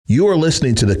You are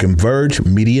listening to the Converge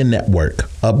Media Network,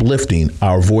 uplifting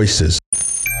our voices. It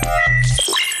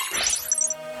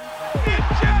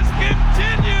just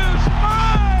continues.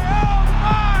 My, oh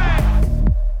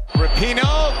my.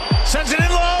 Rapinoe sends it in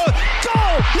low. Go,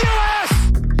 U.S.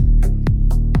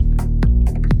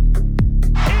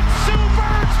 It's Sue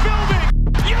Bird's building.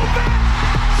 You bet.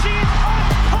 She's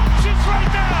unconscious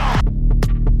right now.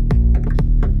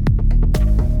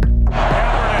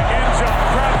 Kaepernick, end zone,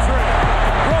 Crabtree.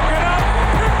 Broken up.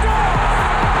 Picked off.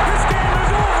 This game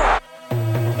is over.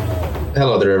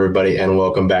 Hello there, everybody, and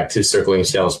welcome back to Circling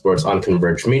Seattle Sports on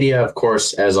Converge Media. Of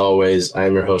course, as always, I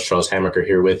am your host, Charles Hamaker,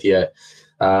 here with you.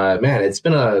 Man, it's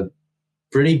been a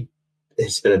busy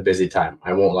time.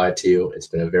 I won't lie to you. It's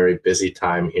been a very busy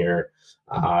time here.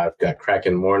 I've got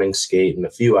Kraken morning skate in a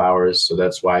few hours, so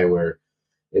that's why we're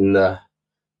in the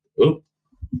home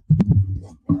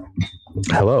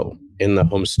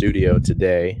studio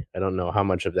today. I don't know how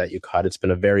much of that you caught. It's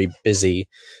been a very busy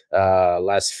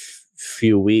last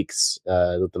few weeks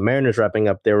with the Mariners wrapping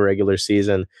up their regular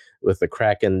season, with the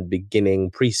Kraken beginning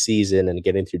preseason and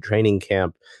getting through training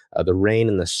camp. The Reign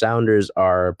and the Sounders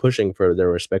are pushing for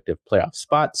their respective playoff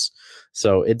spots.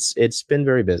 So it's been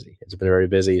very busy. It's been very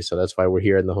busy. So that's why we're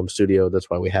here in the home studio.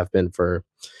 That's why we have been for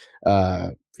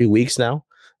a few weeks now.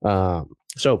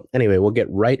 So anyway, we'll get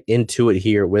right into it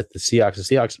here with the Seahawks.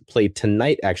 The Seahawks play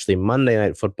tonight, actually, Monday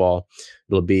Night Football.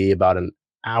 It'll be about an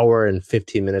hour and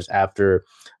 15 minutes after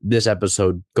this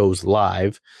episode goes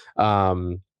live.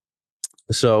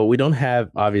 So we don't have,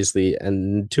 obviously,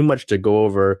 and too much to go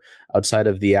over outside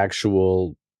of the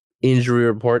actual injury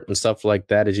report and stuff like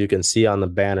that, as you can see on the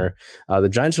banner. The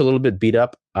Giants are a little bit beat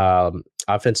up.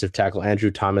 Offensive tackle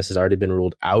Andrew Thomas has already been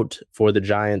ruled out for the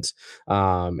Giants,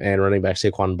 and running back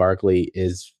Saquon Barkley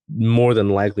is more than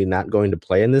likely not going to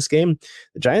play in this game.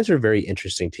 The Giants are a very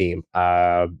interesting team.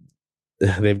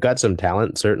 They've got some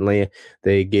talent, certainly.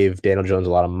 They gave Daniel Jones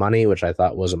a lot of money, which I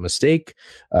thought was a mistake.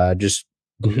 Just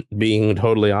being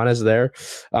totally honest there.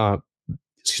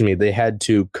 They had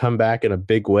to come back in a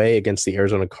big way against the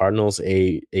Arizona Cardinals,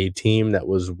 a team that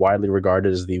was widely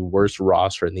regarded as the worst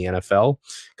roster in the NFL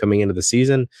coming into the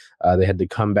season. They had to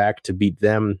come back to beat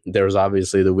them. There was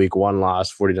obviously the week one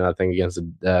loss, 40-0 against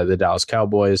the Dallas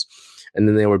Cowboys. And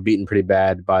then they were beaten pretty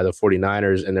bad by the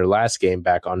 49ers in their last game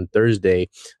back on Thursday,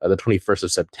 the 21st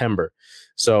of September.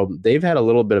 So they've had a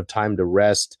little bit of time to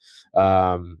rest.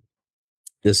 The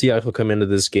Seahawks will come into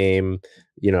this game,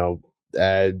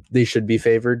 they should be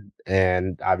favored,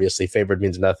 and obviously favored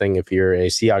means nothing. If you're a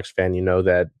Seahawks fan, you know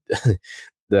that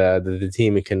the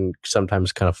team can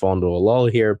sometimes kind of fall into a lull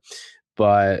here,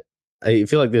 but I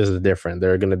feel like this is different.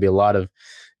 There are going to be a lot of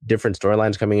different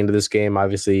storylines coming into this game.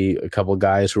 Obviously, a couple of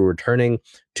guys who are returning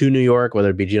to New York,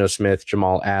 whether it be Geno Smith,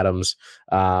 Jamal Adams,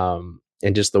 and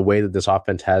just the way that this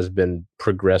offense has been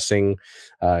progressing.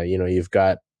 You've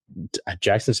got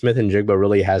Jackson Smith and Jigba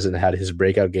really hasn't had his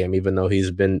breakout game, even though he's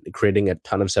been creating a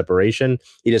ton of separation.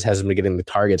 He just hasn't been getting the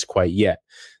targets quite yet.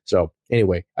 So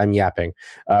anyway, I'm yapping.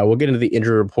 We'll get into the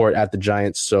injury report at the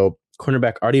Giants. So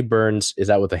cornerback Artie Burns is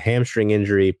out with a hamstring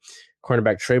injury.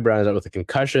 Cornerback Trey Brown is out with a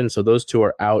concussion. So those two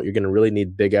are out. You're going to really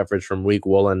need big efforts from Reek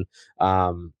Woolen,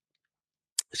 and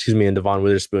Devon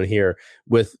Witherspoon here,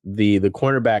 with the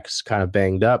cornerbacks kind of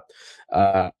banged up.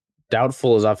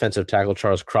 Doubtful is offensive tackle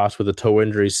Charles Cross with a toe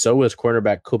injury. So is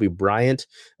cornerback Kobe Bryant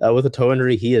with a toe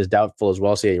injury. He is doubtful as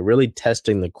well. So you're really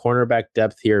testing the cornerback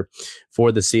depth here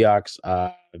for the Seahawks.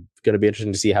 Going to be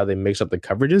interesting to see how they mix up the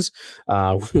coverages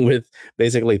with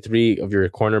basically three of your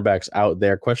cornerbacks out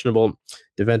there. Questionable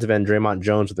defensive end Draymond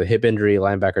Jones with a hip injury,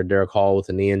 linebacker Derek Hall with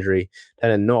a knee injury, tight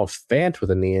end Noah Fant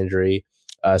with a knee injury,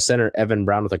 center Evan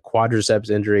Brown with a quadriceps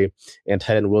injury, and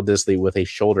tight end Will Dissly with a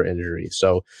shoulder injury.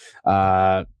 So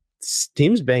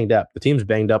team's banged up. The team's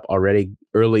banged up already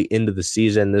early into the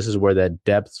season. This is where that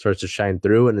depth starts to shine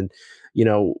through. And,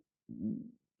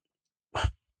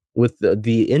 with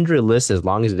the injury list as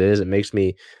long as it is, it makes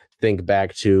me think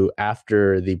back to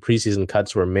after the preseason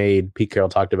cuts were made. Pete Carroll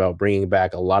talked about bringing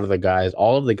back a lot of the guys,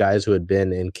 all of the guys who had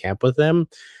been in camp with them.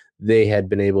 They had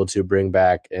been able to bring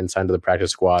back and sign to the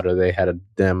practice squad, or they had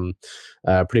them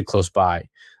pretty close by.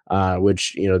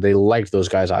 Which, they liked those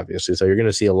guys, obviously. So you're going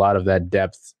to see a lot of that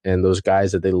depth, and those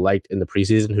guys that they liked in the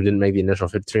preseason who didn't make the initial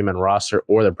 53-man roster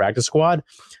or the practice squad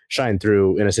shine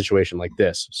through in a situation like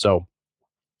this. So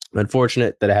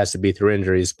unfortunate that it has to be through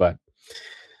injuries, but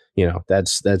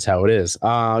that's how it is.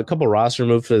 A couple roster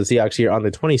moves for the Seahawks here. On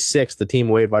the 26th, the team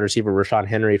waived wide receiver Rashawn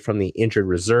Henry from the injured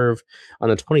reserve. On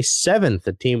the 27th,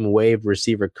 the team waived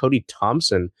receiver Cody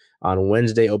Thompson on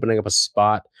Wednesday, opening up a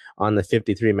spot on the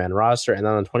 53-man roster. And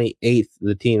then on the 28th,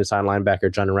 the team signed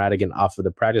linebacker John Radigan off of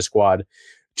the practice squad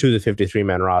to the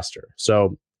 53-man roster.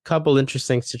 So couple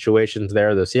interesting situations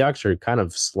there. The Seahawks are kind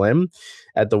of slim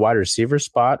at the wide receiver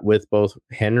spot with both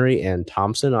Henry and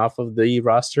Thompson off of the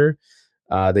roster.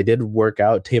 They did work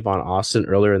out Tavon Austin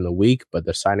earlier in the week, but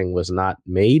the signing was not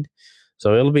made.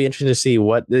 So it'll be interesting to see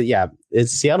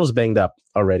Seattle's banged up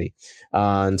already.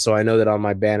 And so I know that on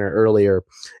my banner earlier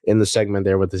in the segment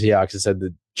there with the Seahawks, it said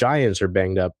the Giants are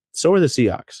banged up. So are the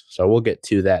Seahawks. So we'll get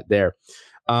to that there.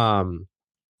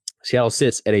 Seattle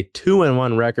sits at a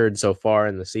 2-1 record so far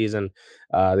in the season.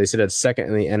 They sit at second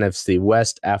in the NFC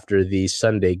West after the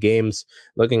Sunday games.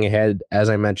 Looking ahead, as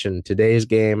I mentioned, today's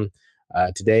game,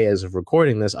 today as of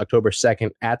recording this, October 2nd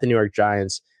at the New York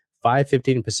Giants,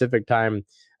 5:15 Pacific time.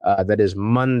 That is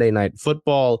Monday Night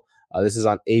Football. This is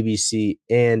on ABC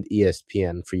and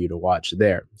ESPN for you to watch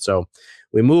there. So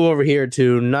we move over here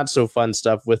to not so fun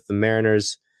stuff with the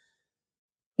Mariners.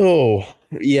 Oh,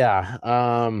 yeah.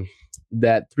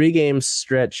 That 3-game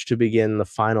stretch to begin the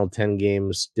final 10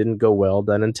 games didn't go well,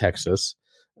 done in Texas.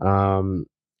 And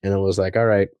it was like, all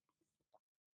right.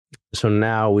 So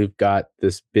now we've got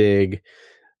this big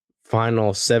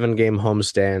final 7-game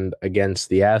homestand against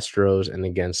the Astros and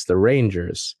against the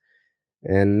Rangers.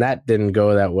 And that didn't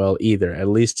go that well either, at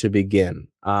least to begin.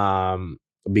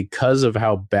 Because of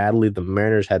how badly the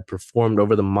Mariners had performed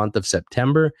over the month of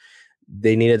September,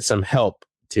 they needed some help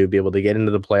to be able to get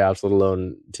into the playoffs, let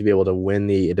alone to be able to win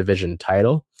the division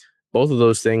title. Both of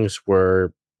those things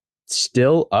were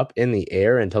still up in the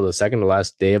air until the second to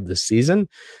last day of the season.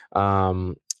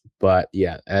 But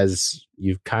yeah, as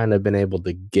you've kind of been able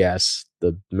to guess,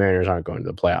 the Mariners aren't going to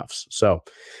the playoffs. So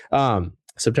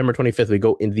September 25th, we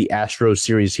go into the Astros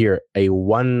series here, a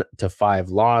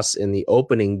 1-5 loss in the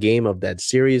opening game of that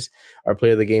series. Our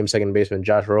player of the game, second baseman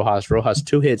Josh Rojas,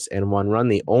 2 hits and 1 run,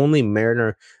 the only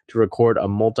Mariner to record a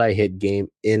multi-hit game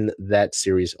in that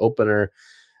series opener.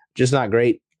 Just not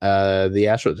great. The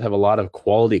Astros have a lot of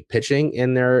quality pitching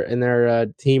in their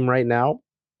team right now,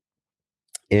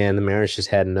 and the Mariners just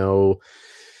had no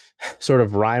sort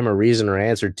of rhyme or reason or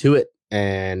answer to it.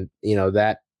 And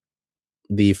that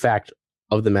the fact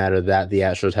of the matter that the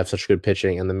Astros have such good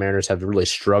pitching and the Mariners have really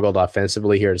struggled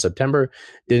offensively here in September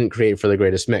didn't create for the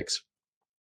greatest mix.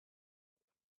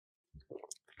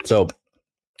 So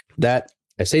that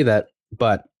I say that,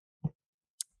 but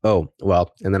and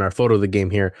then our photo of the game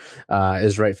here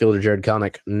is right fielder Jared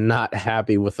Kelenic not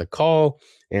happy with the call,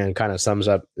 and kind of sums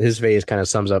up his face, kind of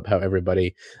sums up how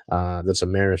everybody that's a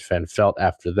Mariners fan felt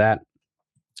after that.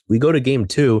 We go to game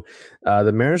 2.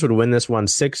 The Mariners would win this one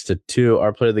 6-2.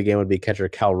 Our player of the game would be catcher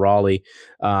Cal Raleigh.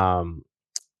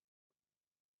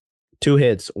 2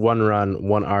 hits, 1 run,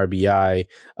 1 RBI,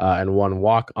 and 1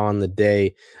 walk on the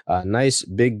day. Nice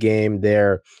big game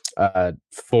there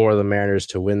for the Mariners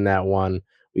to win that one.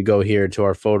 We go here to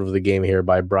our photo of the game here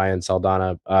by Brian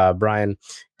Saldana. Brian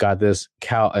got this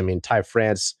Ty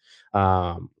France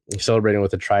celebrating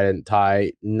with a trident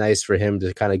tie. Nice for him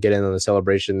to kind of get in on the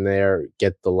celebration there,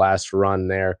 get the last run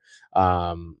there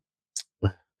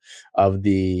of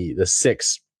the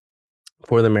 6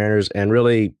 for the Mariners, and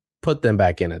really put them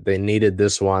back in it. They needed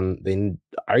this one. They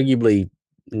arguably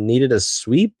needed a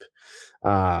sweep.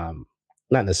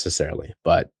 Not necessarily,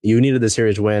 but you needed the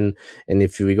series win. And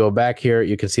if we go back here,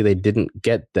 you can see they didn't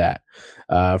get that.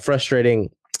 Frustrating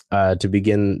to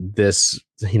begin this,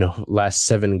 last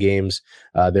 7 games.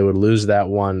 They would lose that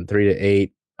one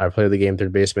 3-8. Our player of the game,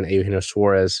 third baseman Eugenio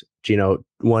Suarez,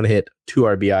 1 hit, 2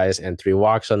 RBIs, and 3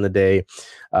 walks on the day.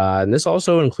 And this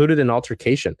also included an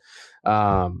altercation.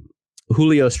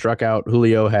 Julio struck out.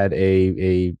 Julio had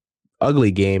a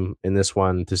ugly game in this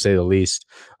one, to say the least.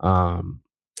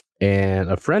 And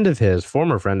a friend of his,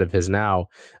 former friend of his now,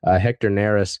 Hector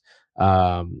Neris,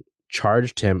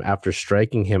 charged him after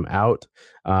striking him out.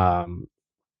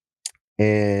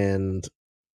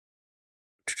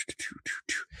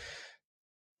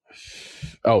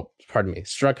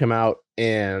 Struck him out.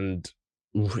 And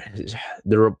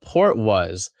the report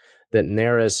was that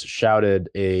Neris shouted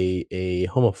a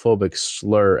homophobic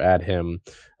slur at him.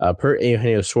 Per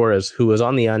Eugenio Suarez, who was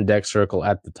on the on-deck circle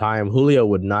at the time, Julio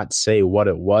would not say what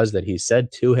it was that he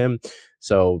said to him.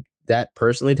 So that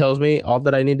personally tells me all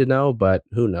that I need to know, but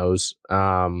who knows?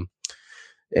 And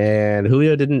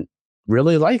Julio didn't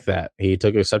really like that. He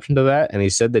took exception to that, and he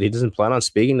said that he doesn't plan on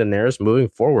speaking to Neris moving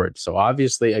forward. So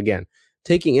obviously, again,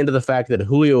 taking into the fact that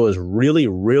Julio is really,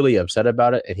 really upset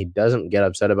about it, and he doesn't get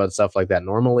upset about stuff like that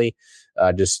normally,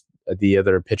 just the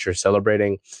other pitcher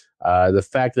celebrating. The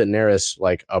fact that Neris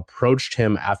approached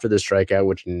him after the strikeout,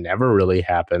 which never really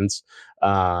happens,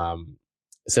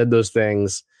 said those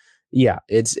things. Yeah,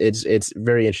 it's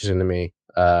very interesting to me,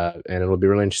 and it'll be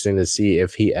really interesting to see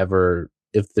if he ever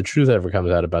if the truth ever comes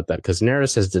out about that, because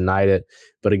Neris has denied it.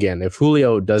 But again, if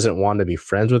Julio doesn't want to be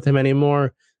friends with him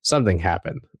anymore, something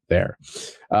happened there.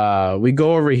 We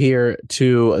go over here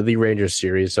to the Rangers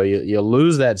series. So you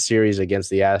lose that series against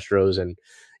the Astros, and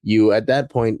you at that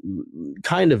point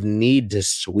kind of need to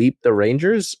sweep the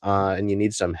Rangers, and you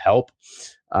need some help.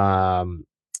 And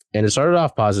it started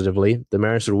off positively. The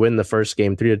Mariners would win the first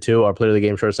game 3-2. Our player of the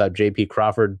game, shortstop J.P.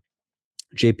 Crawford.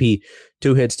 JP,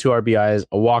 2 hits, 2 RBIs,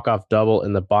 a walk-off double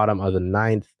in the bottom of the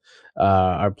 9th.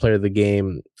 Our player of the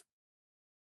game.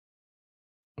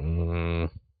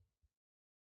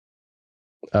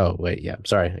 Oh, wait, yeah.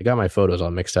 Sorry, I got my photos all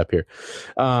mixed up here.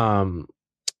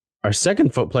 Our second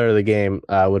player of the game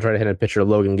was right-handed pitcher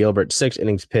Logan Gilbert. 6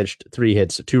 innings pitched, 3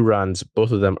 hits, 2 runs,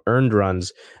 both of them earned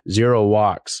runs, 0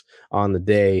 walks on the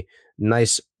day.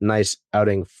 Nice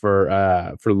outing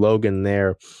for Logan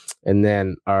there. And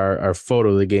then our photo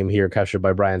of the game here, captured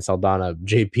by Brian Saldana.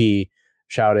 JP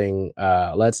shouting,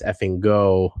 "Let's effing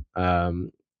go,"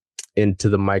 into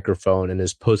the microphone in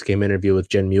his post-game interview with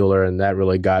Jen Mueller, and that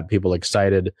really got people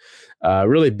excited.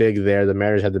 Really big there. The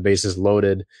Mariners had the bases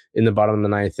loaded in the bottom of the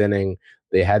 9th inning.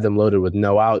 They had them loaded with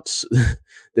no outs.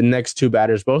 The next 2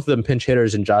 batters, both of them pinch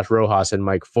hitters, and Josh Rojas and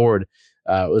Mike Ford,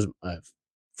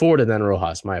 Ford and then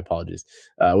Rojas, my apologies,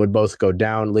 would both go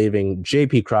down, leaving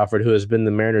J.P. Crawford, who has been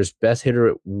the Mariners' best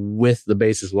hitter with the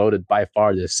bases loaded by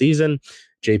far this season.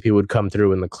 JP would come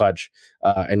through in the clutch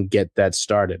and get that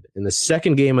started. In the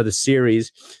second game of the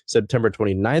series, September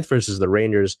 29th versus the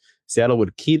Rangers, Seattle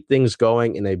would keep things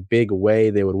going in a big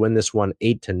way. They would win this one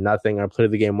 8-0. Our player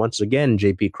of the game, once again,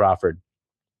 JP Crawford.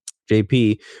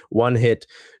 JP, 1 hit,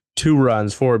 2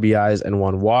 runs, 4 RBIs, and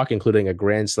 1 walk, including a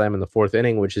grand slam in the 4th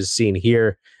inning, which is seen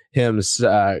here. Him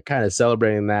kind of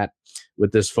celebrating that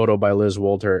with this photo by Liz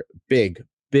Walter. Big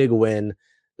win.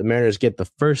 The Mariners get the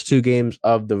first 2 games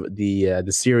of the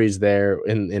series there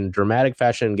in dramatic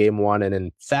fashion in Game 1 and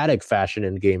emphatic fashion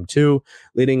in Game 2,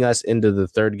 leading us into the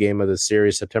third game of the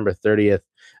series, September 30th.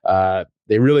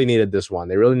 They really needed this one.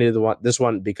 They really needed this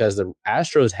one because the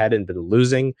Astros hadn't been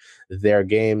losing their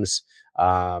games,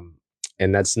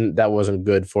 and that wasn't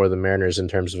good for the Mariners in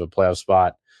terms of a playoff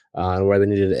spot, where they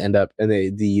needed to end up. And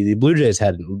the Blue Jays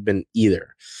hadn't been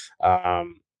either.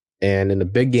 And in a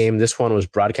big game, this one was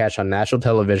broadcast on national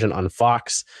television on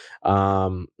Fox.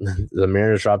 The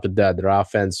Mariners dropped a dud. Their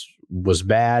offense was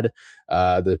bad.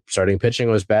 The starting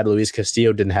pitching was bad. Luis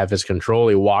Castillo didn't have his control.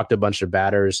 He walked a bunch of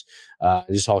batters.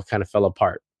 It just all kind of fell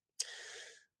apart.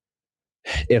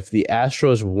 If the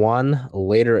Astros won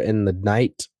later in the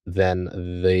night, then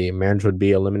the Mariners would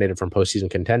be eliminated from postseason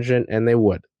contention, and they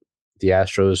would. The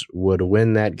Astros would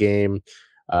win that game.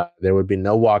 There would be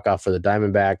no walk-off for the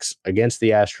Diamondbacks against the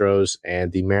Astros,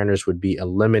 and the Mariners would be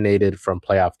eliminated from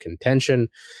playoff contention.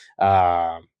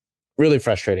 Really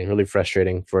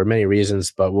frustrating for many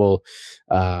reasons, but we'll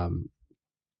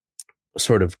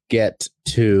sort of get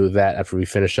to that after we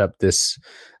finish up this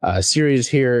series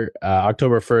here.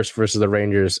 October 1st versus the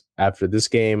Rangers. After this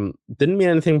game, didn't mean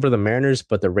anything for the Mariners,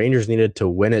 but the Rangers needed to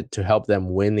win it to help them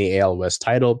win the AL West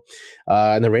title.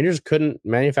 And the Rangers couldn't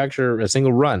manufacture a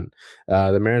single run.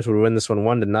 The Mariners would win this one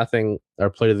 1-0. Our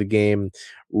player of the game,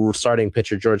 starting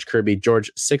pitcher George Kirby.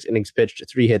 George, 6 innings pitched,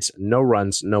 3 hits, no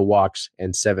runs, no walks,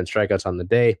 and 7 strikeouts on the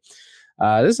day.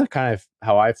 This is kind of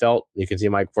how I felt. You can see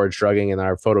Mike Ford shrugging in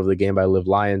our photo of the game by Live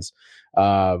Lions.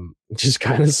 Just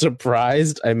kind of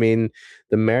surprised. I mean,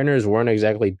 the Mariners weren't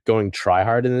exactly going try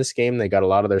hard in this game. They got a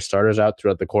lot of their starters out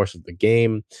throughout the course of the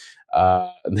game.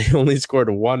 They only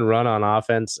scored 1 run on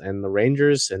offense, and the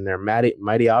Rangers and their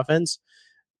mighty offense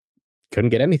couldn't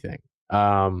get anything.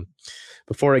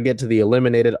 Before I get to the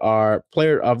eliminated, our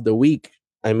player of the week,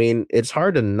 I mean, it's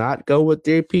hard to not go with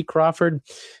J.P. Crawford.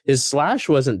 His slash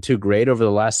wasn't too great over the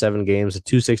last 7 games, a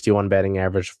 .261 batting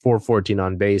average, .414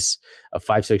 on base, a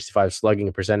 .565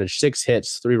 slugging percentage, 6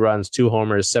 hits, 3 runs, 2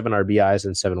 homers, 7 RBIs,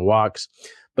 and 7 walks.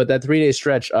 But that 3-day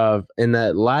stretch in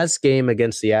that last game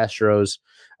against the Astros,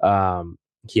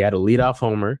 he had a leadoff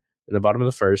homer in the bottom of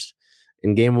the first.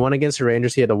 In Game 1 against the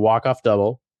Rangers, he had a walk-off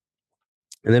double.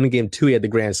 And then in Game 2, he had the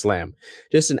grand slam.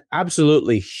 Just an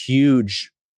absolutely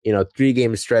huge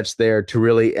 3-game stretch there to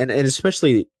really, and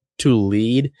especially to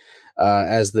lead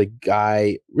as the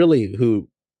guy really who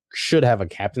should have a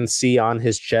captaincy on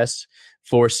his chest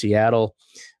for Seattle.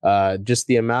 Just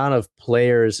the amount of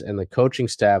players and the coaching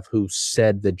staff who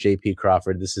said that J.P.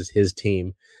 Crawford, this is his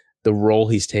team, the role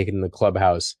he's taken in the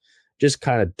clubhouse, just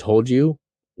kind of told you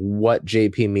what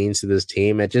JP means to this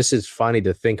team. It just is funny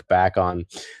to think back on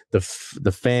the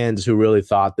fans who really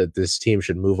thought that this team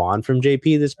should move on from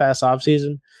JP this past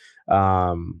offseason.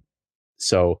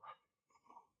 So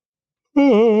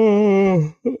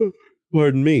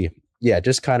Pardon me. Yeah,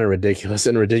 just kind of ridiculous,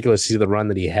 and ridiculous to see the run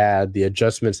that he had, the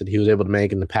adjustments that he was able to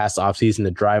make in the past offseason, the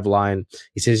drive line.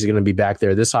 He says he's going to be back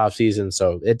there this offseason,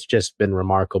 so it's just been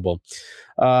remarkable.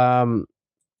 So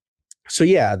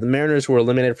yeah, the Mariners were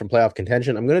eliminated from playoff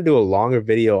contention. I'm going to do a longer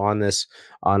video on this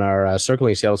on our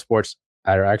Circling Seattle Sports,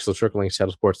 our actual Circling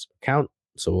Seattle Sports account,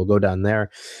 so we'll go down there.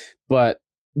 But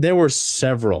there were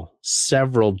several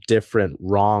different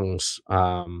wrongs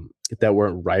that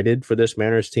weren't righted for this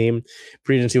Mariners team.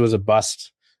 Free agency was a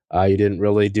bust. You didn't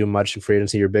really do much in free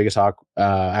agency. Your biggest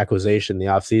acquisition in the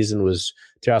offseason was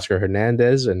Teoscar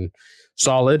Hernandez, and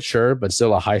solid, sure, but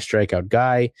still a high strikeout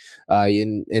guy.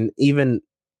 And even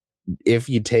if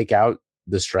you take out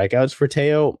the strikeouts for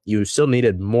Teo, you still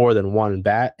needed more than one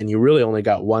bat, and you really only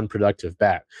got one productive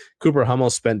bat. Cooper Hummel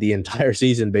spent the entire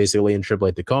season basically in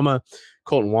AAA Tacoma.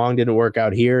 Colton Wong didn't work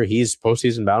out here. He's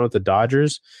postseason bound with the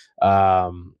Dodgers.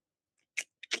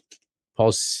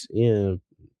 Pulse,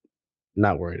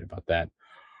 not worried about that.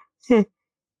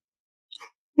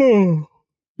 Excuse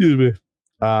me.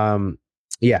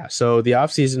 Yeah, so the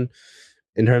offseason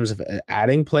in terms of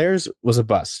adding players was a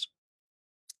bust.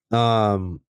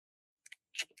 Trade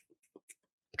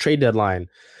deadline.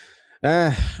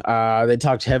 They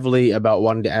talked heavily about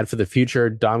wanting to add for the future.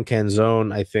 Dom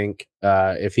Canzone, I think,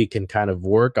 if he can kind of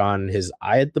work on his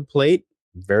eye at the plate,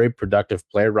 very productive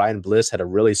player. Ryan Bliss had a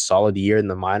really solid year in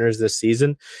the minors this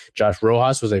season. Josh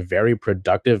Rojas was a very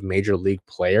productive major league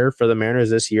player for the Mariners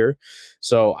this year.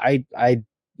 So I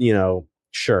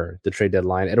sure, the trade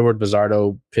deadline. Edward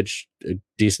Bizardo pitched a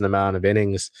decent amount of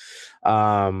innings.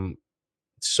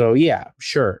 So yeah,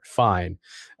 sure, fine.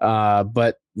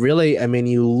 But really, I mean,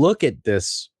 you look at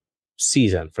this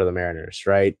season for the Mariners,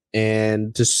 right?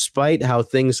 And despite how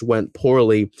things went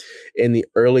poorly in the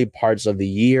early parts of the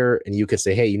year, and you could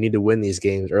say, hey, you need to win these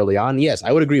games early on. Yes,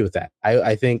 I would agree with that.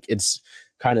 I think it's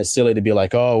kind of silly to be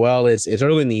like, oh, well, it's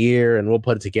early in the year and we'll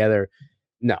put it together.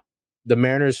 No, the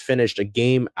Mariners finished a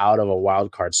game out of a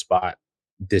wild card spot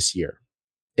this year,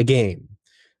 a game.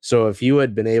 So if you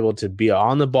had been able to be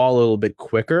on the ball a little bit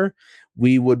quicker,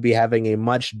 we would be having a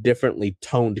much differently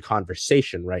toned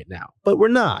conversation right now. But we're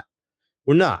not.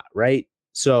 We're not, right?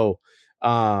 So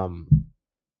that,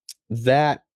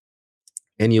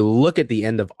 and you look at the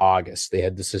end of August, they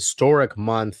had this historic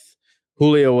month.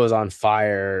 Julio was on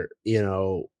fire. It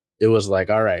was like,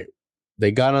 all right,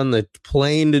 they got on the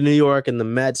plane to New York and the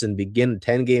Mets and begin a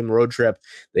 10-game road trip.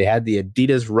 They had the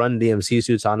Adidas Run DMC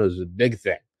suits on. It was a big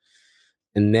thing.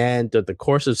 And then throughout the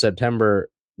course of September,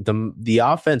 the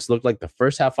offense looked like the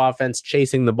first half offense,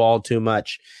 chasing the ball too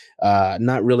much,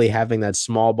 not really having that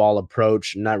small ball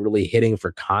approach, not really hitting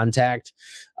for contact.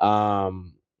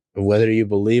 Whether you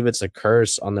believe it's a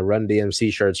curse on the Run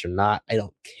DMC shirts or not, I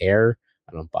don't care.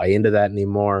 I don't buy into that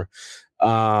anymore.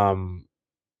 But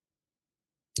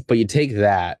you take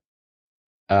that,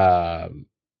 and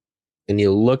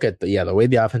you look at the way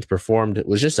the offense performed, it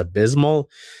was just abysmal,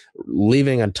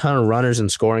 leaving a ton of runners in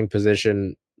scoring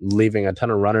position, leaving a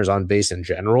ton of runners on base in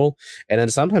general, and then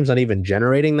sometimes not even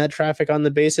generating that traffic on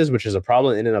the bases, which is a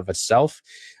problem in and of itself.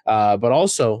 But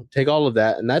also take all of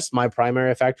that, and that's my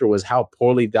primary factor, was how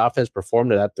poorly the offense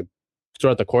performed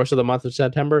throughout the course of the month of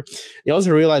September. You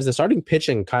also realize the starting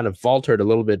pitching kind of faltered a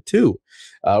little bit too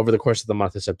over the course of the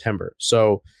month of September.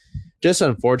 So just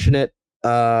unfortunate.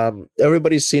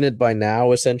 Everybody's seen it by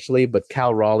now, essentially, but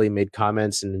Cal Raleigh made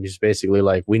comments and he's basically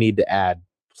like, we need to add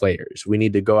players. We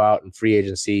need to go out in free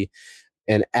agency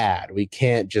and add. We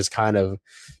can't just kind of,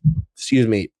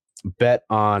 bet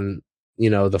on,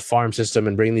 the farm system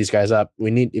and bring these guys up.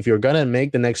 If you're going to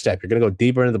make the next step, you're going to go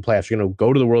deeper into the playoffs, you're going to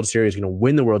go to the World Series, you're going to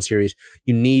win the World Series,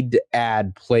 you need to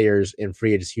add players in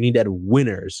free agency. You need to add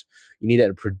winners. You need to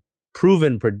add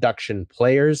proven production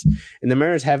players, and the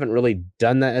Mariners haven't really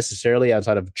done that necessarily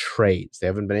outside of trades. They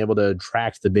haven't been able to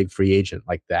attract the big free agent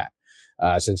like that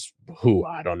since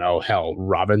I don't know,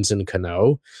 Robinson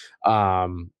Cano.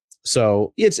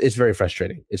 So it's very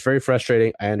frustrating. It's very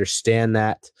frustrating. I understand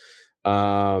that.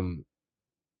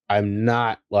 I'm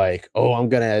not like, I'm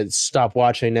gonna stop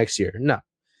watching next year. No,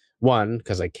 one,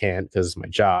 because I can't, because it's my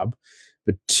job,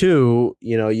 but two,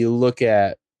 you look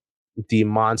at the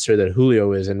monster that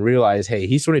Julio is and realize, hey,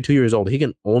 he's 22 years old. He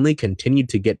can only continue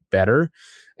to get better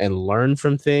and learn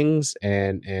from things.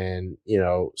 And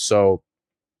so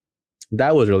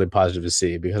that was really positive to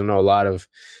see, because I know a lot of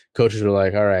coaches were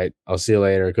like, all right, I'll see you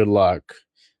later. Good luck.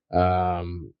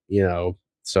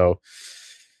 So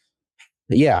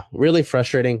yeah, really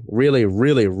frustrating, really,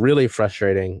 really, really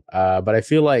frustrating. But I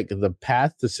feel like the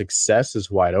path to success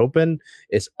is wide open.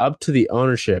 It's up to the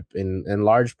ownership, in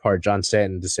large part, John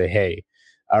Stanton, to say, hey,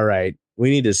 all right, we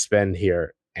need to spend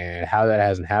here. And how that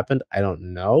hasn't happened, I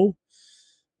don't know.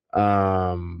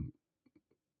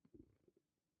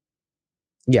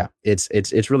 Yeah,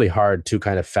 it's really hard to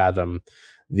kind of fathom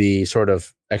the sort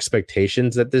of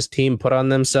expectations that this team put on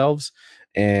themselves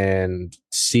and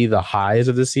see the highs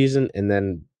of the season and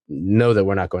then know that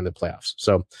we're not going to the playoffs.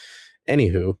 So,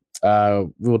 anywho,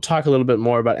 we'll talk a little bit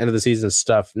more about end of the season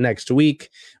stuff next week.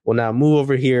 We'll now move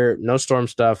over here. No Storm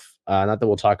stuff, not that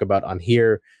we'll talk about on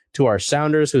here, to our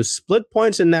Sounders who split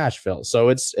points in Nashville. So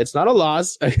it's not a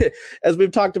loss. As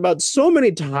we've talked about so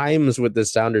many times with the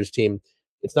Sounders team,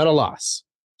 it's not a loss.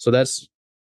 So that's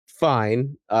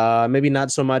fine. Maybe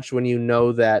not so much when you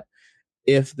know that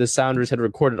if the Sounders had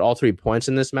recorded all 3 points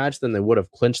in this match, then they would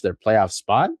have clinched their playoff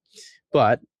spot.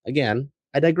 But again,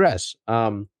 I digress.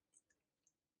 Sorry,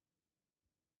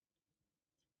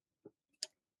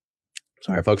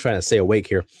 folks, trying to stay awake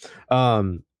here.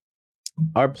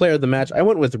 Our player of the match, I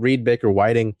went with Reed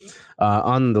Baker-Whiting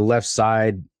on the left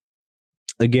side.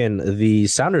 Again, the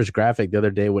Sounders graphic the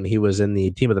other day when he was in the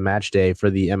team of the match day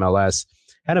for the MLS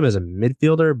had him as a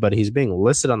midfielder, but he's being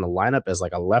listed on the lineup as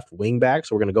like a left wing back,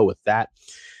 so we're going to go with that.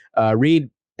 Reed,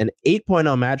 an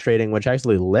 8.0 match rating, which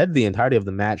actually led the entirety of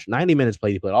the match. 90 minutes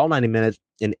played. He played all 90 minutes,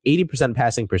 an 80%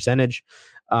 passing percentage.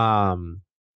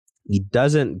 He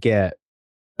doesn't get...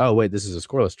 Oh, wait, this is a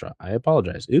scoreless draw. I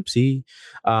apologize. Oopsie.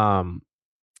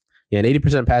 Yeah, an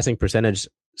 80% passing percentage,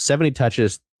 70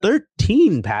 touches,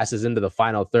 13 passes into the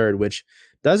final third, which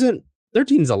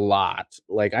 13's a lot.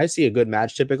 Like, I see a good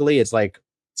match typically, it's like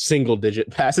single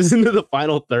digit passes into the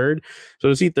final third. So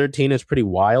to see 13 is pretty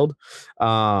wild.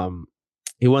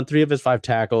 He won 3 of his 5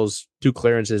 tackles, 2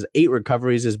 clearances, 8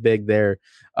 recoveries is big there.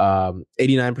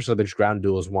 89% of his ground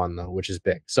duels won, though, which is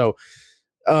big. So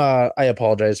I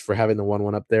apologize for having the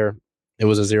 1-1 up there. It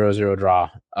was a 0-0 draw,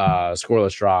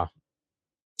 scoreless draw.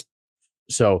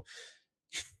 So,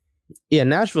 yeah,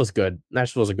 Nashville's good.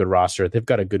 Nashville's a good roster. They've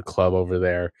got a good club over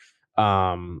there.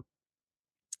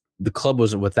 The club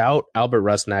was without Albert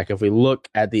Rusnak. If we look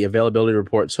at the availability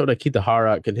report, Sota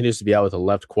Kitahara continues to be out with a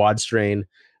left quad strain.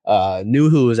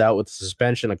 Nuhu is out with a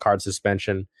suspension, a card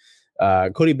suspension.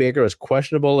 Cody Baker was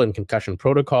questionable in concussion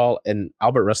protocol, and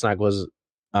Albert Rusnak was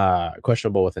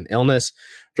questionable with an illness.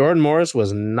 Jordan Morris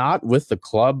was not with the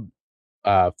club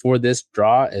for this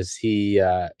draw, as he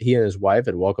and his wife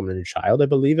had welcomed a new child, I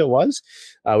believe it was,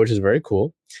 which is very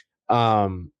cool.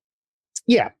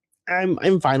 Yeah,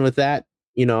 I'm fine with that.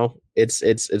 You know, it's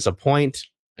a point.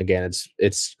 Again,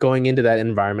 it's going into that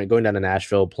environment, going down to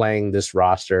Nashville, playing this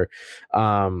roster,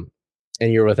 and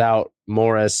you're without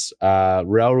Morris.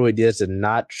 Real Ruidiaz did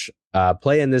not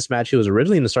play in this match. He was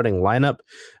originally in the starting lineup,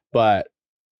 but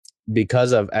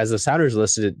because of, as the Sounders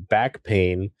listed it, back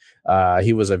pain,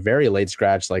 he was a very late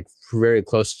scratch, like very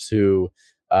close to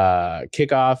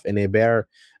kickoff, and Hebert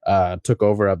took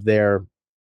over up there.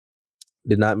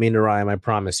 Did not mean to rhyme, I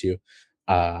promise you.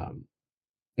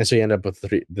 And so you end up with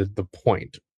the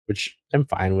point, which I'm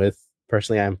fine with.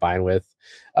 Personally, I'm fine with.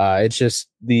 It's just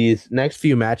these next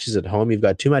few matches at home. You've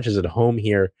got 2 matches at home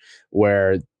here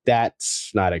where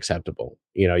that's not acceptable.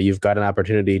 You know, you've got an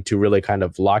opportunity to really kind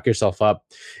of lock yourself up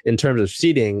in terms of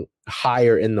seeding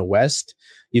higher in the West.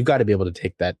 You've got to be able to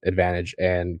take that advantage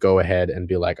and go ahead and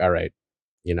be like, all right,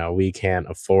 you know, we can't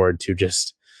afford to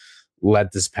just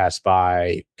let this pass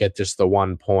by, get just the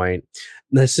 1 point.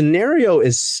 The scenario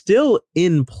is still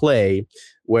in play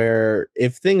where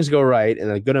if things go right, and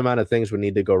a good amount of things would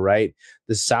need to go right,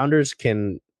 the Sounders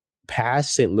can pass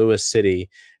St. Louis City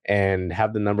and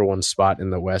have the number 1 spot in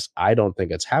the West. I don't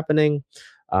think it's happening.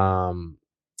 I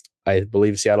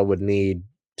believe Seattle would need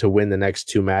to win the next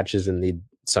 2 matches and need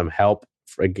some help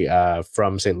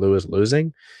from St. Louis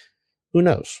losing. Who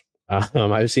knows?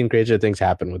 I've seen crazier things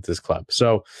happen with this club.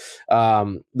 So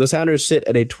the Sounders sit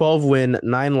at a 12-win,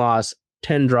 9-loss,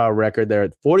 10-draw record. They're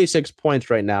at 46 points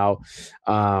right now,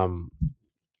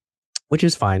 which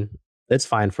is fine. It's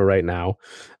fine for right now.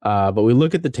 But we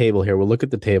look at the table here. We'll look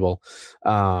at the table.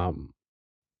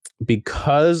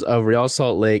 Because of Real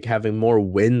Salt Lake having more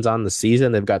wins on the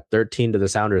season, they've got 13 to the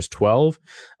Sounders 12.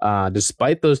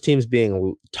 Despite those teams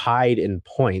being tied in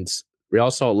points,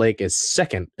 Real Salt Lake is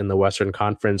second in the Western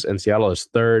Conference, and Seattle is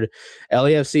third.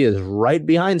 LAFC is right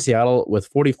behind Seattle with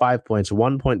 45 points,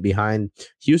 1 point behind.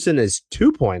 Houston is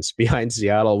 2 points behind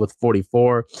Seattle with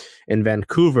 44. And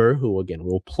Vancouver, who, again,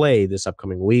 will play this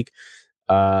upcoming week,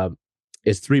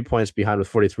 is 3 points behind with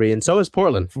 43. And so is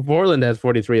Portland. Portland has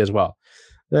 43 as well.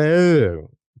 Oh,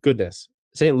 goodness.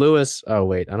 St. Louis. Oh,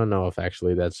 wait. I don't know if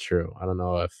actually that's true. I don't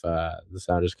know if the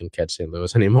Sounders can catch St.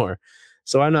 Louis anymore.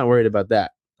 So I'm not worried about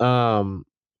that.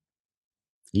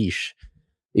 Yeesh.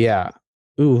 Yeah.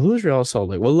 Ooh, who's Real Salt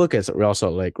Lake? Well, look at Real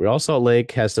Salt Lake. Real Salt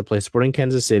Lake has to play Sporting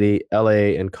Kansas City,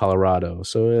 LA, and Colorado.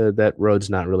 So that road's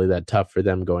not really that tough for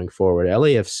them going forward.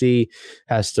 LAFC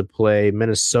has to play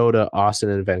Minnesota,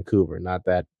 Austin, and Vancouver. Not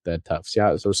that tough.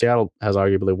 So Seattle has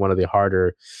arguably one of the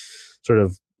harder sort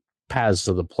of paths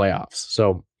to the playoffs.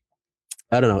 So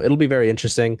I don't know. It'll be very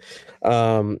interesting.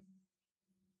 You're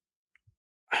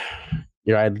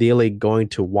ideally going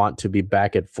to want to be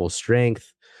back at full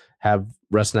strength, have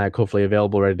Rusnak hopefully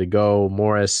available, ready to go.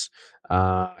 Morris,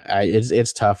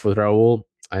 it's tough with Raul.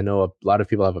 I know a lot of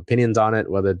people have opinions on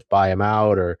it, whether to buy him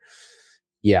out or,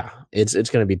 it's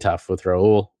going to be tough with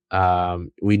Raul.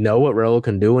 We know what Raul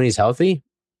can do when he's healthy,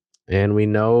 and we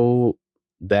know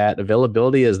that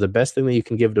availability is the best thing that you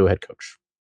can give to a head coach.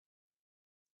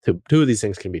 Two of these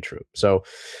things can be true. So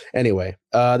anyway,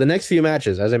 the next few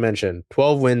matches, as I mentioned,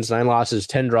 12 wins, 9 losses,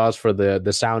 10 draws for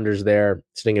the Sounders there,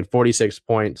 sitting at 46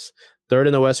 points, third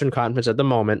in the Western Conference at the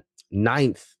moment,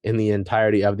 9th in the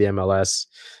entirety of the MLS.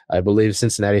 I believe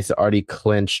Cincinnati's already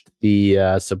clinched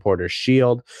the Supporters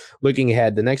Shield. Looking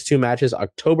ahead, the next 2 matches,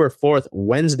 October 4th,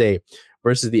 Wednesday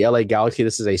versus the LA Galaxy.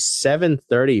 This is a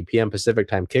 7:30 p.m. Pacific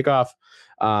time kickoff.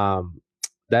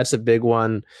 That's a big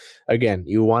one. Again,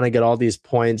 you want to get all these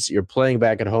points. You're playing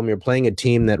back at home. You're playing a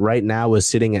team that right now is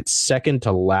sitting at second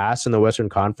to last in the Western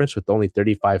Conference with only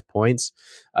 35 points.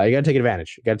 You got to take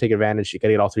advantage. You got to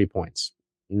get all 3 points.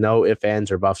 No ifs, ands,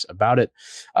 or buffs about it.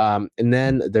 And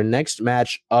then their next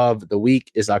match of the week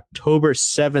is October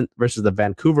 7th versus the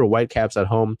Vancouver Whitecaps at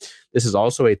home. This is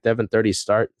also a 7:30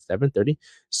 start.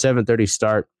 7:30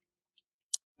 start.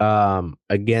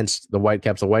 Against the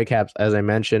Whitecaps. The Whitecaps, as I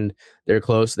mentioned, they're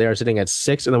close. They are sitting at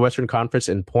 6th in the Western Conference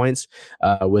in points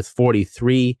with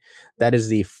 43. That is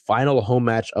the final home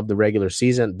match of the regular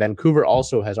season. Vancouver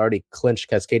also has already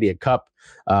clinched Cascadia Cup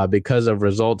because of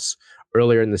results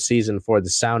earlier in the season for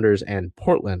the Sounders and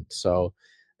Portland. So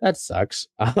that sucks.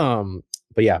 But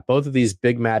yeah, both of these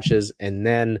big matches. And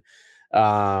then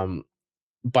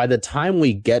by the time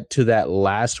we get to that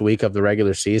last week of the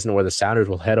regular season where the Sounders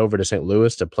will head over to St.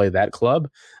 Louis to play that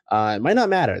club, it might not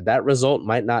matter. That result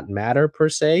might not matter per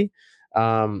se.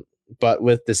 But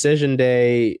with decision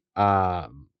day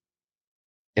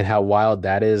and how wild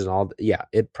that is and all,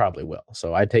 it probably will.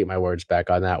 So I take my words back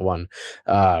on that one.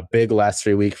 Big last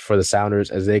 3 weeks for the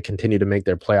Sounders as they continue to make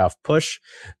their playoff push.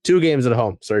 2 games at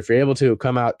home. So if you're able to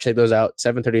come out, check those out.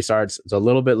 7:30 starts. It's a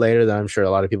little bit later than I'm sure a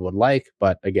lot of people would like,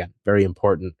 but again, very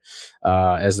important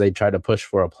as they try to push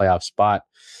for a playoff spot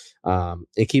and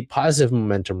keep positive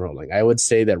momentum rolling. I would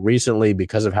say that recently,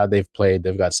 because of how they've played,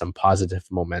 they've got some positive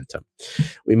momentum.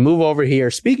 We move over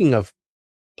here. Speaking of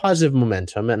positive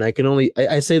momentum, and I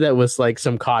say that with like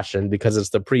some caution because it's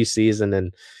the preseason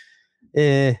and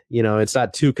it's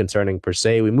not too concerning per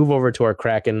se. We move over to our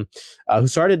Kraken, who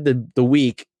started the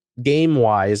week game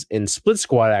wise in split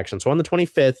squad action. So on the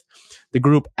 25th, the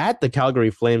group at the Calgary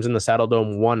Flames in the Saddle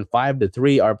Dome won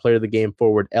 5-3. Our player of the game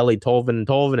forward Ellie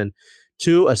Tolvanen,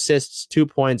 2 assists, 2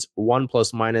 points, 1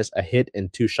 plus-minus, a hit,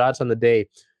 and 2 shots on the day.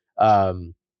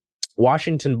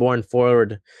 Washington-born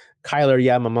forward Kyler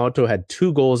Yamamoto had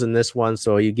 2 goals in this one,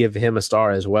 so you give him a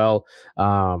star as well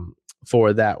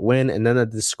for that win. And then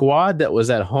the squad that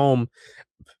was at home,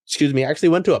 actually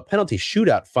went to a penalty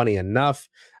shootout, funny enough,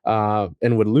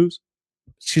 and would lose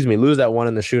that one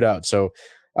in the shootout. So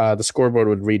the scoreboard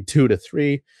would read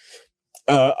 2-3.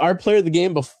 Our player of the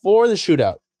game before the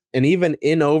shootout, and even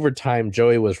in overtime,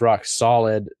 Joey was rock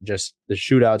solid. Just the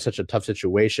shootout, such a tough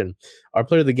situation. Our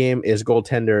player of the game is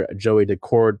goaltender Joey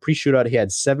Decord. Pre-shootout, he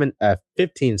had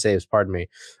 15 saves,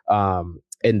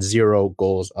 and 0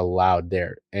 goals allowed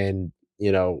there. And,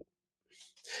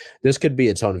 this could be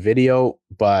its own video,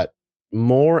 but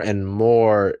more and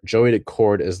more, Joey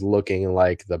Decord is looking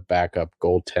like the backup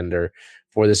goaltender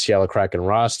for the Seattle Kraken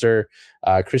roster.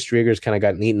 Chris Driedger's kind of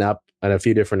gotten eaten up on a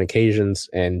few different occasions,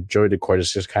 and Joey Decord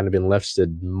has just kind of been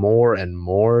lifted more and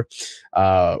more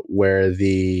where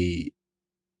the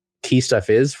key stuff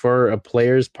is for a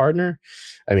player's partner.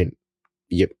 I mean,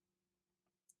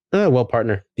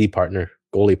 partner, the partner,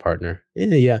 goalie partner.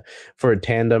 Yeah. For a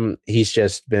tandem, he's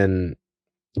just been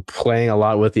playing a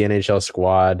lot with the NHL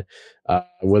squad,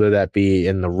 whether that be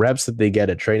in the reps that they get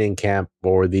at training camp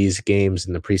or these games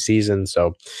in the preseason.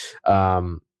 So,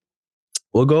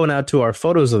 we'll go now to our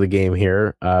photos of the game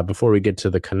here before we get to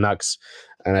the Canucks.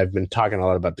 And I've been talking a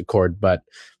lot about Decord, but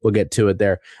we'll get to it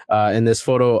there. In this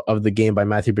photo of the game by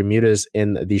Matthew Bermudez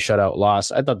in the shutout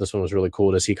loss, I thought this one was really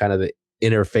cool to see kind of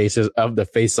interfaces of the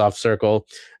face-off circle.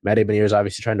 Matty Benier is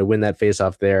obviously trying to win that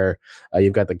face-off there.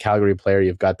 You've got the Calgary player,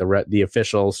 you've got the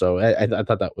official. So I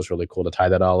thought that was really cool to tie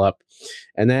that all up.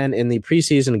 And then in the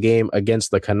preseason game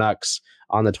against the Canucks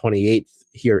on the 28th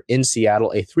here in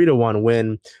Seattle, a 3-1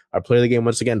 win. Our player of the game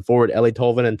once again, forward Ellie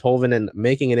Tolvanen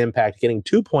making an impact, getting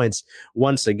 2 points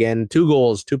once again, 2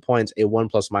 goals, 2 points, a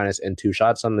 1+- and 2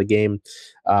 shots on the game.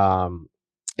 And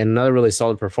another really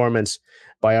solid performance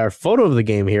by our photo of the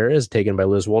game here is taken by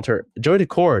Liz Walter. Joey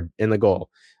Decord in the goal.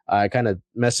 I kind of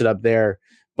messed it up there.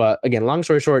 But again, long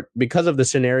story short, because of the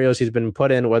scenarios he's been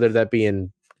put in, whether that be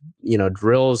in,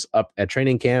 drills up at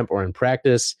training camp or in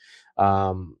practice,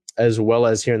 as well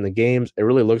as here in the games, it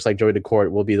really looks like Joey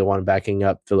Decord will be the one backing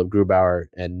up Philip Grubauer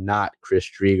and not Chris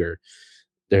Drieger.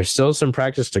 There's still some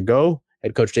practice to go.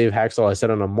 Head coach Dave Haxtell has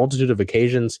said on a multitude of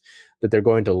occasions that they're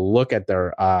going to look at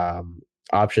their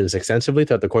options extensively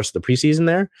throughout the course of the preseason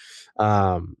there.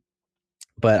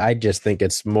 But I just think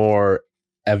it's more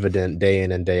evident day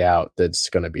in and day out that's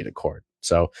going to be Decord.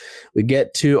 So we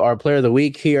get to our player of the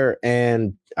week here.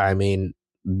 And I mean,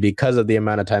 because of the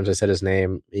amount of times I said his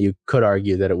name, you could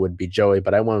argue that it would be Joey,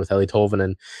 but I went with Ellie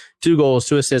Tolvanen. 2 goals,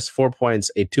 2 assists, 4 points,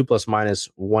 a 2+-,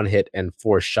 1 hit, and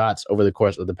 4 shots over the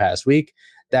course of the past week.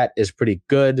 That is pretty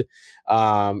good.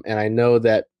 And I know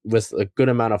that with a good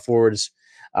amount of forwards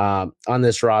on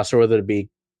this roster, whether it be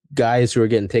guys who are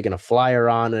getting taken a flyer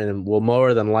on and will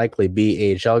more than likely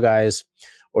be AHL guys,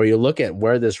 or you look at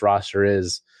where this roster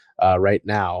is right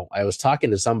now. I was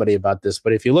talking to somebody about this,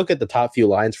 but if you look at the top few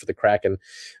lines for the Kraken,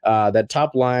 that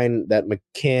top line, that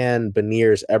McCann,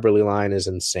 Beniers, Eberle line is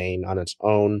insane on its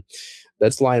own.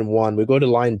 That's line 1. We go to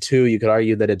line 2. You could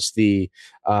argue that it's the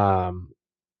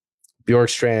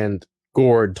Bjorkstrand,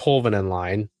 Gord, Tolvanen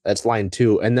line. That's line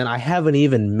 2. And then I haven't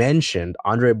even mentioned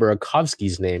Andre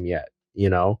Burakovsky's name yet,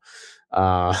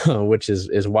 which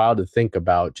is wild to think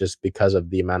about just because of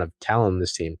the amount of talent in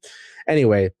this team.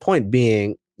 Anyway, point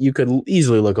being, you could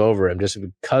easily look over him just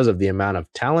because of the amount of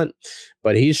talent,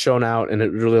 but he's shown out and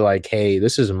it's really like, hey,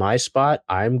 this is my spot.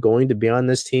 I'm going to be on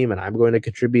this team and I'm going to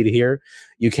contribute here.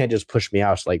 You can't just push me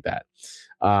out like that.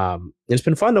 It's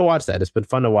been fun to watch that. It's been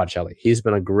fun to watch Ellie. He's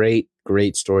been a great,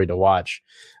 great story to watch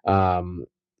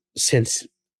since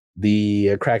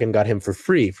the Kraken got him for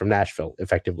free from Nashville,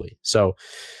 effectively. So,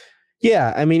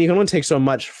 yeah, I mean, you can only take so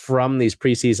much from these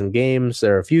preseason games.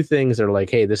 There are a few things that are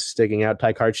like, hey, this is sticking out.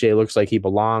 Ty Cartier looks like he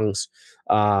belongs.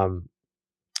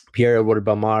 Pierre-Edouard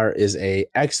Bellemare is a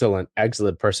excellent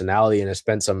personality and has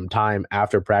spent some time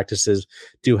after practices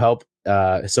to help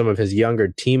some of his younger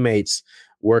teammates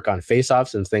work on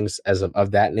faceoffs and things of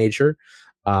that nature.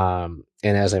 And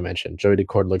as I mentioned, Joey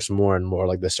Decord looks more and more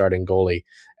like the starting goalie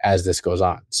as this goes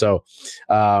on. So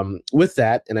with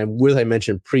that, and I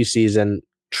mentioned preseason,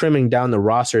 trimming down the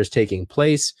roster is taking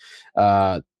place.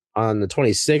 On the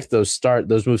 26th,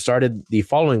 those moves started. The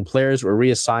following players were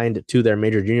reassigned to their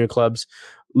major junior clubs.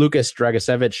 Lucas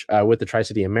Dragicevic with the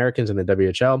Tri-City Americans in the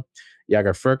WHL.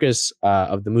 Yager Furcus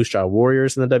of the Moose Jaw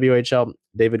Warriors in the WHL.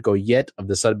 David Goyette of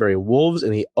the Sudbury Wolves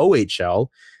in the OHL.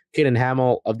 Caden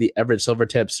Hamill of the Everett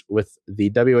Silvertips with the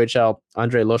WHL.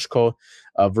 Andre Loshko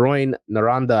of Rouen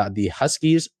Naranda, the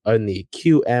Huskies in the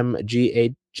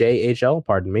QMJHL,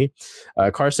 pardon me.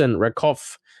 Carson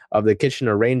Rekoff of the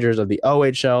Kitchener Rangers of the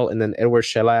OHL, and then Edward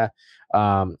Chelat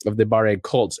of the Barre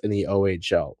Colts in the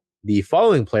OHL. The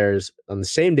following players on the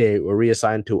same day were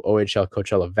reassigned to OHL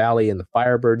Coachella Valley and the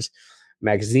Firebirds.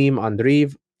 Maxime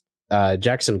Andreev,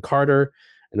 Jackson Carter,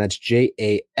 and that's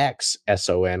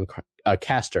Jaxson,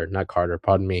 Caster, not Carter,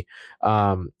 pardon me.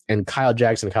 And Kyle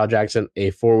Jackson,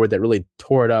 a forward that really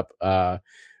tore it up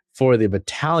for the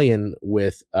battalion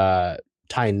with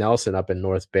Ty Nelson up in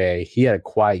North Bay. He had a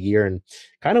quiet year and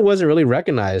kind of wasn't really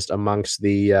recognized amongst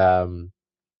the a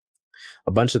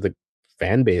bunch of the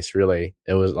fan base, really.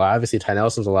 It was obviously Ty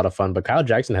Nelson's a lot of fun, but Kyle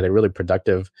Jackson had a really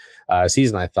productive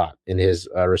season, I thought, in his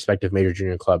respective major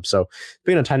junior clubs. So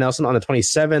speaking of Ty Nelson, on the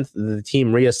 27th, the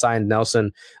team reassigned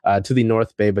Nelson to the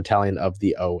North Bay Battalion of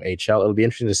the OHL. It'll be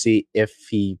interesting to see if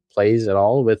he plays at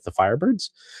all with the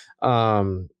Firebirds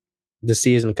this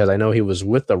season, because I know he was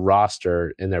with the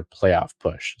roster in their playoff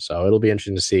push. So it'll be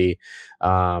interesting to see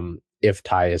if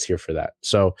Ty is here for that.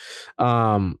 So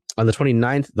on the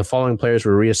 29th, the following players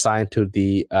were reassigned to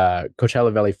the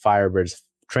Coachella Valley Firebirds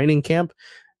training camp.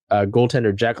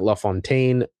 Goaltender Jack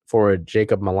LaFontaine, forward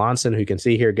Jacob Melanson, who you can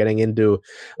see here getting into a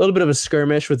little bit of a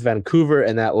skirmish with Vancouver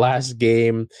in that last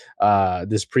game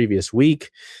this previous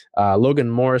week. Logan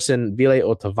Morrison, Ville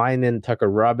Otavainen, Tucker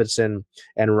Robinson,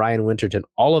 and Ryan Winterton,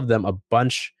 all of them a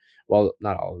bunch, well,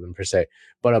 not all of them per se,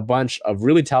 but a bunch of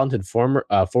really talented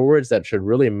forwards that should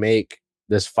really make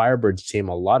this Firebirds team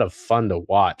a lot of fun to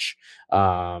watch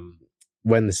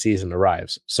when the season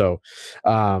arrives. So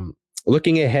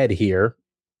looking ahead here,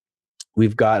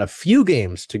 we've got a few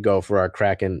games to go for our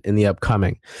Kraken in the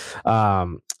upcoming.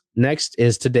 Next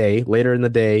is today, later in the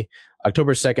day,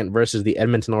 October 2nd versus the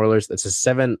Edmonton Oilers. That's a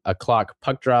 7 o'clock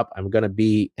puck drop. I'm going to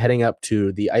be heading up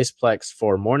to the Iceplex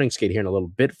for morning skate here in a little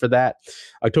bit for that.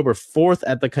 October 4th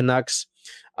at the Canucks.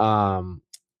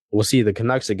 We'll see the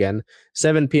Canucks again,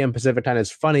 7 p.m. Pacific time. It's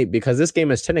funny because this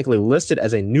game is technically listed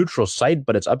as a neutral site,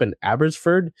 but it's up in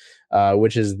Abbotsford,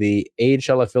 which is the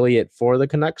AHL affiliate for the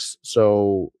Canucks.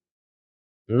 So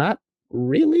not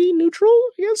really neutral,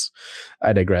 I guess.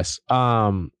 I digress.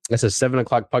 It's a 7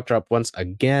 o'clock puck drop once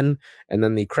again. And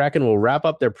then the Kraken will wrap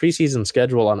up their preseason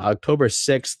schedule on October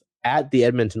 6th at the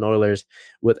Edmonton Oilers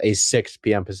with a 6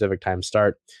 p.m. Pacific time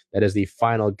start. That is the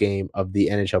final game of the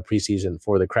NHL preseason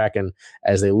for the Kraken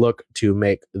as they look to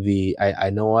make the, I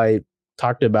know I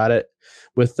talked about it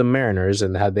with the Mariners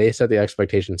and how they set the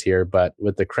expectations here, but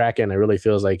with the Kraken, it really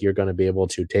feels like you're going to be able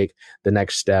to take the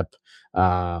next step.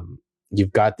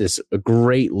 You've got this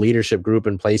great leadership group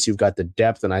in place. You've got the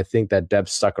depth, and I think that depth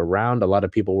stuck around. A lot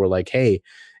of people were like, hey,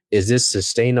 is this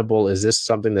sustainable? Is this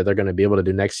something that they're going to be able to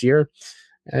do next year?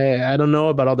 I don't know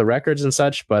about all the records and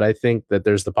such, but I think that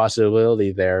there's the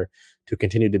possibility there to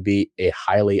continue to be a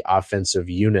highly offensive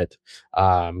unit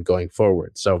going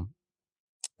forward. So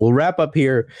we'll wrap up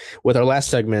here with our last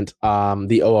segment,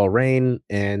 the OL Reign.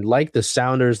 And like the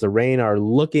Sounders, the Reign are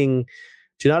looking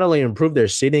to not only improve their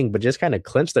seeding, but just kind of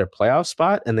clinch their playoff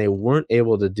spot. And they weren't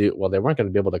able to they weren't going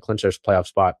to be able to clinch their playoff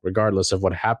spot regardless of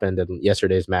what happened in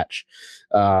yesterday's match.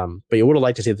 But you would have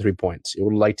liked to see the 3 points. You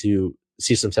would have liked to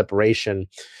see some separation.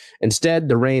 Instead,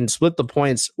 the Reign split the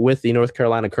points with the North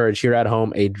Carolina Courage here at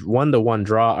home, a 1-1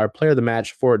 draw. Our player of the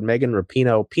match, forward Megan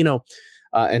Rapinoe.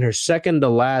 In her second to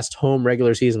last home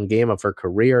regular season game of her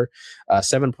career,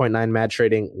 7.9 match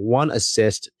rating, 1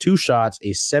 assist, 2 shots,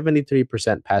 a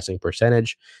 73% passing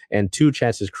percentage, and 2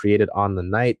 chances created on the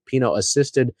night. Pino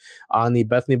assisted on the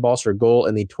Bethany Balser goal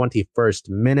in the 21st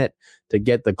minute to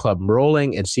get the club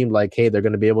rolling. It seemed like, hey, they're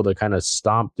going to be able to kind of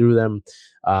stomp through them.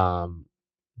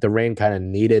 The Reign kind of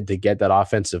needed to get that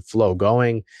offensive flow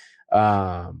going.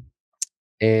 And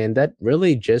that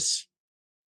really just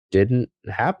didn't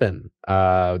happen.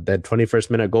 That 21st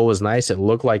minute goal was nice. It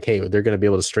looked like, hey, they're going to be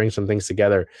able to string some things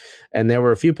together. And there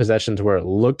were a few possessions where it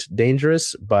looked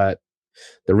dangerous, but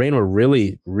the Reign were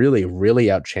really, really, really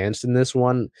outchanced in this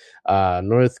one.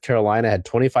 North Carolina had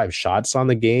 25 shots on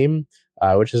the game,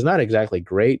 which is not exactly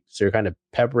great. So you're kind of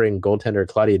peppering goaltender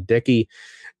Claudia Dickey.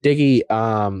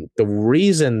 The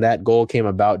reason that goal came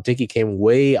about, Dickey came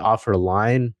way off her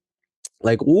line,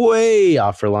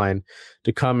 to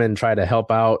come and try to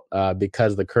help out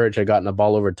because the Courage had gotten a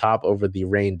ball over top over the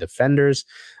Reign defenders.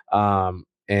 And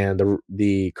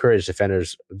the Courage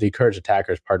attackers,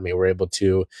 were able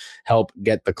to help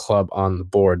get the club on the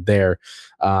board there.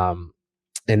 And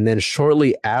then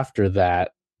shortly after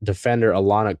that, defender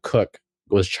Alana Cook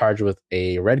was charged with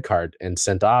a red card and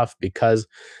sent off because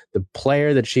the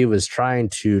player that she was trying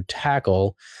to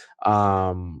tackle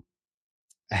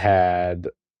had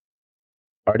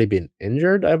already been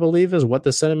injured, I believe is what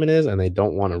the sentiment is, and they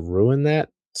don't want to ruin that,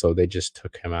 so they just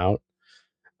took him out.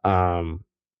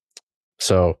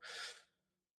 So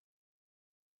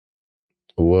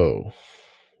whoa,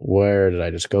 where did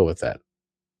I just go with that?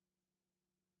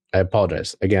 I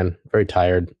apologize. Again, very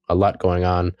tired, a lot going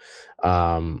on.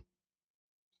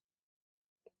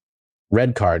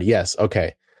 Red card, yes,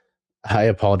 okay. I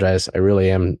apologize. I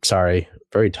really am sorry.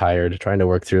 Very tired, trying to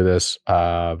work through this.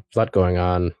 A lot going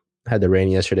on. Had the rain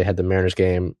yesterday, had the Mariners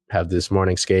game, have this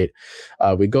morning skate.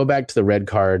 We go back to the red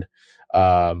card.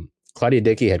 Claudia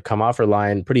Dickey had come off her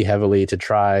line pretty heavily to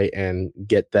try and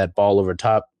get that ball over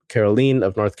top. Caroline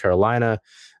of North Carolina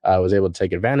was able to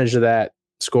take advantage of that,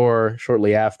 score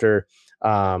shortly after.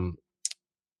 The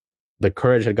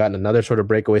Courage had gotten another sort of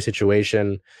breakaway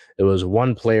situation. There was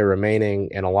one player remaining,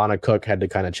 and Alana Cook had to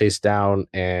kind of chase down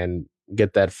and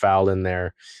get that foul in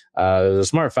there. It was a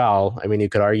smart foul. I mean, you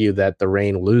could argue that the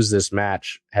Reign lose this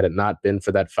match had it not been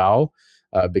for that foul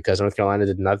because North Carolina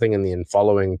did nothing in the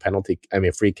following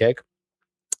free kick.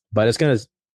 But it's going to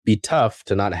be tough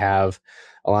to not have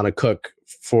Alana Cook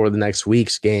for the next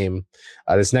week's game,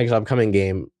 this next upcoming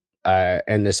game,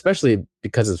 and especially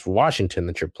because it's Washington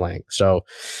that you're playing. So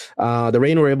the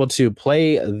Reign were able to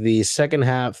play the second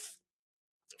half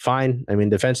fine. I mean,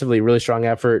 defensively, really strong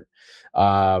effort.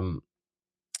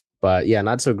 But yeah,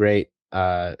 not so great.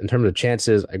 In terms of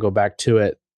chances, I go back to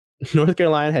it. North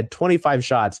Carolina had 25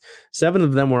 shots. 7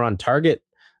 of them were on target.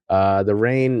 The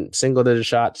Reign, single-digit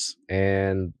shots,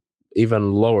 and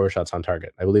even lower shots on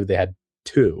target. I believe they had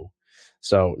 2.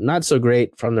 So not so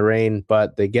great from the rain,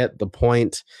 but they get the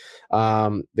point.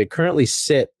 They currently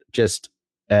sit just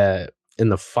in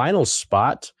the final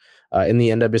spot in the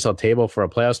NWSL table for a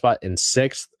playoff spot in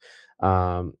 6th.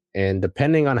 And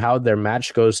depending on how their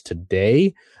match goes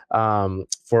today,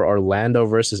 for Orlando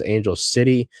versus Angel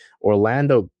City,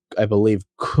 Orlando, I believe,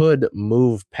 could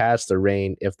move past the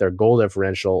rain if their goal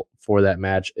differential for that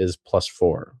match is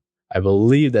 +4. I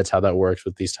believe that's how that works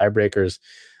with these tiebreakers.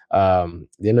 The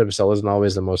NWSL isn't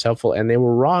always the most helpful, and they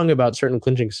were wrong about certain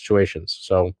clinching situations.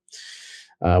 So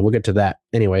we'll get to that.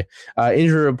 Anyway,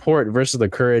 injury report versus the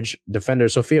Courage. Defender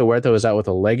Sofia Huerta was out with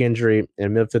a leg injury,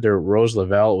 and midfielder Rose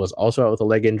Lavelle was also out with a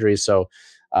leg injury. So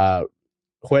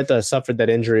Huerta suffered that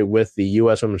injury with the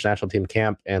U.S. Women's National Team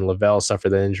camp, and Lavelle suffered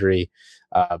that injury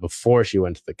before she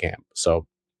went to the camp. So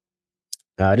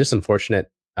just unfortunate.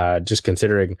 Just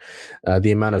considering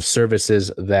the amount of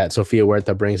services that Sofia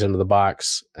Huerta brings into the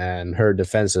box and her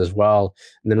defense as well.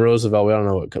 And then Roosevelt, we don't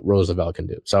know what Roosevelt can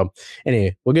do. So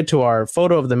anyway, we'll get to our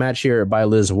photo of the match here by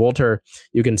Liz Wolter.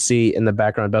 You can see in the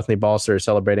background Bethany Balser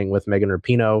celebrating with Megan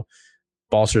Rapinoe,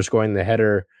 Balser scoring the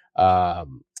header,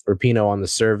 Rapinoe on the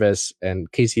service,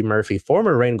 and Casey Murphy,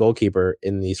 former Reign goalkeeper,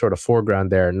 in the sort of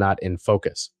foreground there, not in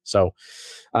focus. So,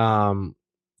 I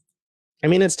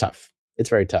mean, it's tough. It's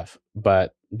very tough,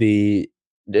 but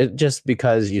just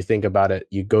because you think about it,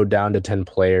 you go down to 10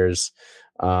 players.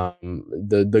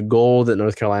 The goal that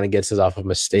North Carolina gets is off a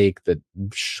mistake that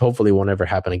hopefully won't ever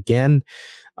happen again.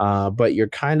 But you're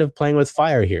kind of playing with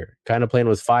fire here,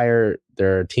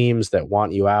 There are teams that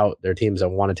want you out. There are teams that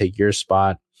want to take your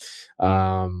spot.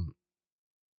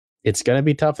 It's going to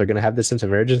be tough. They're going to have this sense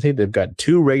of urgency. They've got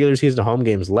 2 regular season home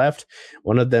games left,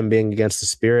 one of them being against the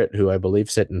Spirit, who I believe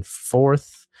sit in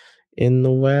 4th in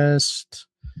the West.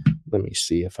 Let me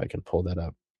see if I can pull that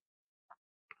up.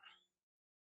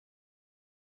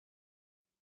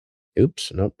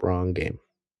 Oops, nope, wrong game.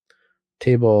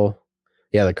 Table.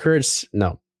 Yeah, the Courage.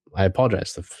 No, I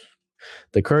apologize.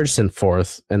 The Courage in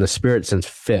 4th, and the Spirit since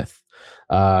 5th.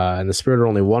 And the Spirit are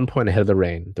only 1 point ahead of the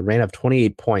Reign. The Reign have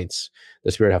 28 points.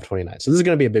 The Spirit have 29. So this is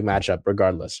going to be a big matchup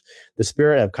regardless. The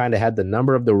Spirit have kind of had the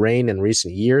number of the Reign in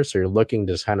recent years, so you're looking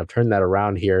to kind of turn that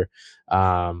around here.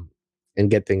 And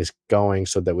get things going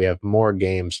so that we have more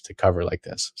games to cover like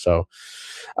this. So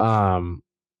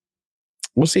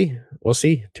we'll see.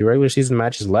 2 regular season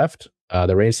matches left.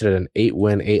 The Reign sit at an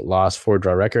 8-win, 8-loss,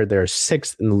 4-draw record. They're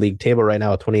 6th in the league table right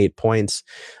now with 28 points.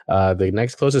 The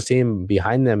next closest team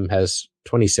behind them has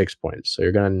 26 points. So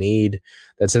you're going to need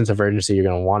that sense of urgency. You're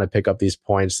going to want to pick up these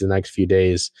points the next few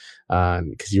days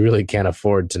because you really can't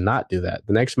afford to not do that.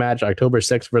 The next match, October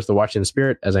 6th versus the Washington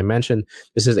Spirit. As I mentioned,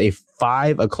 this is a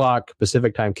 5 o'clock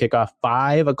Pacific time kickoff,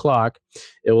 5 o'clock.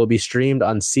 It will be streamed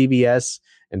on CBS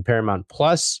and Paramount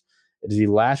Plus. It is the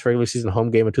last regular season home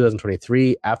game of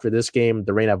 2023. After this game,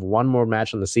 the Reign have one more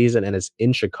match on the season, and it's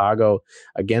in Chicago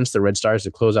against the Red Stars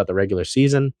to close out the regular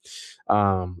season.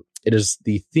 It is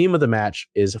the theme of the match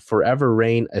is Forever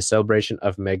Reign, a celebration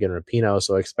of Megan Rapinoe.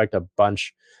 So expect a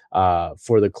bunch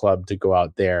for the club to go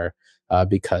out there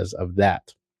because of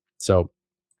that. So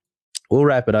we'll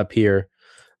wrap it up here.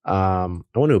 I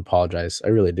want to apologize. I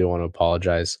really do want to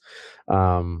apologize.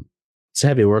 It's a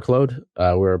heavy workload.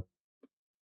 We're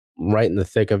right in the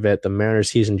thick of it. The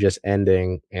Mariners season just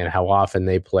ending and how often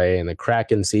they play, and the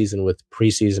Kraken season with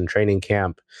preseason training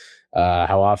camp.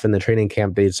 How often the training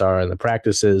camp dates are and the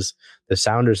practices, the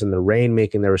Sounders and the Reign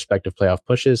making their respective playoff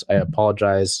pushes. I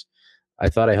apologize. I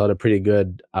thought I held it pretty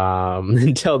good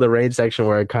until the Reign section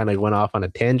where I kind of went off on a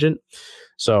tangent.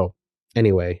 So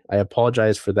anyway, I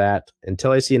apologize for that.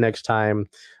 Until I see you next time,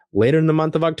 later in the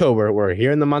month of October, we're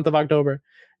here in the month of October.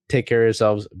 Take care of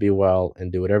yourselves, be well,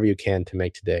 and do whatever you can to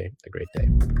make today a great day.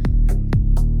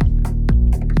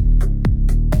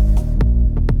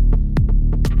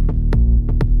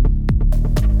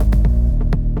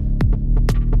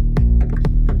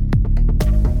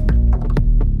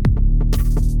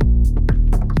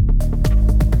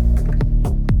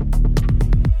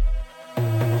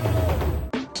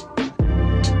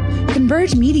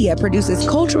 Converge Media produces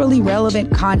culturally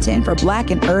relevant content for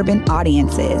Black and urban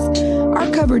audiences.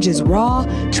 Our coverage is raw,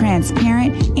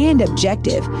 transparent, and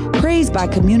objective, praised by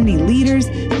community leaders,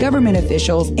 government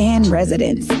officials, and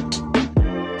residents.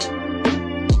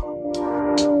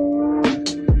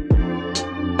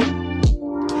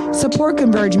 Support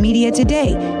Converge Media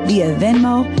today via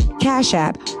Venmo, Cash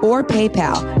App, or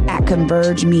PayPal at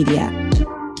Converge Media.